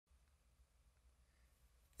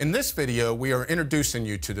In this video, we are introducing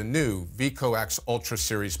you to the new VeCOAX ULTRA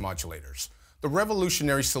series modulators, the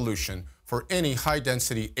revolutionary solution for any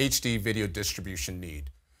high-density HD video distribution need,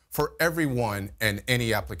 for everyone and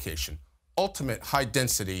any application. Ultimate high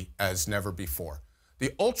density as never before.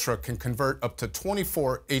 The Ultra can convert up to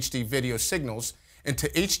 24 HD video signals into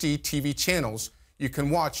HD TV channels you can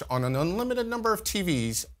watch on an unlimited number of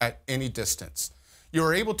TVs at any distance. You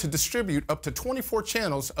are able to distribute up to 24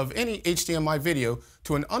 channels of any HDMI video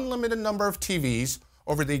to an unlimited number of TVs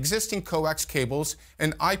over the existing coax cables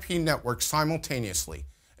and IP networks simultaneously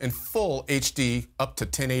in full HD up to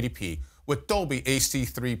 1080p with Dolby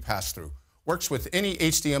AC3 pass-through. Works with any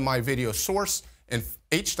HDMI video source in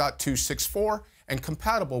H.264 and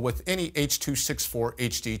compatible with any H.264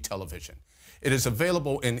 HD television. It is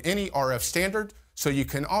available in any RF standard, so you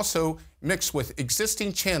can also mix with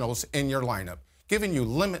existing channels in your lineup, giving you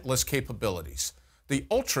limitless capabilities. The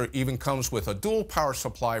Ultra even comes with a dual power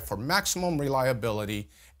supply for maximum reliability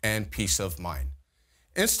and peace of mind.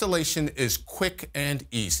 Installation is quick and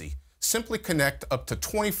easy. Simply connect up to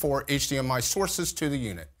 24 HDMI sources to the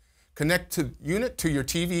unit. Connect the unit to your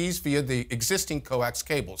TVs via the existing coax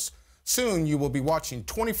cables. Soon you will be watching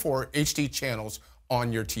 24 HD channels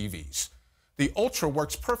on your TVs. The Ultra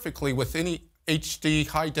works perfectly with any HD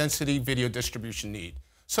high-density video distribution need,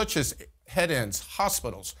 such as head-ends,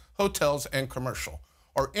 hospitals, hotels, and commercial,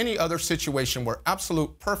 or any other situation where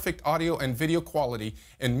absolute perfect audio and video quality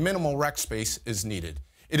and minimal rack space is needed.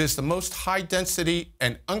 It is the most high-density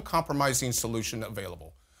and uncompromising solution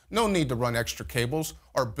available. No need to run extra cables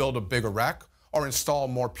or build a bigger rack or install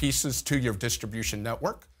more pieces to your distribution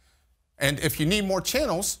network. And if you need more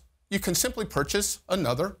channels, you can simply purchase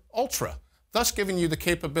another Ultra, thus giving you the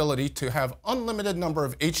capability to have unlimited number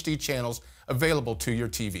of HD channels available to your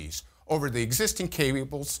TVs over the existing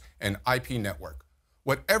cables and IP network.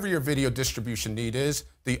 Whatever your video distribution need is,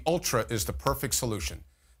 the Ultra is the perfect solution.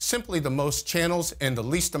 Simply the most channels and the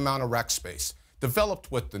least amount of rack space,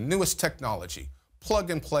 developed with the newest technology.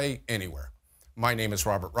 Plug and play anywhere. My name is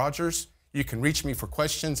Robert Rogers. You can reach me for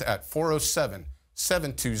questions at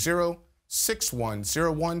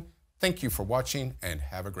 407-720-6101. Thank you for watching and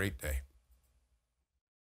have a great day.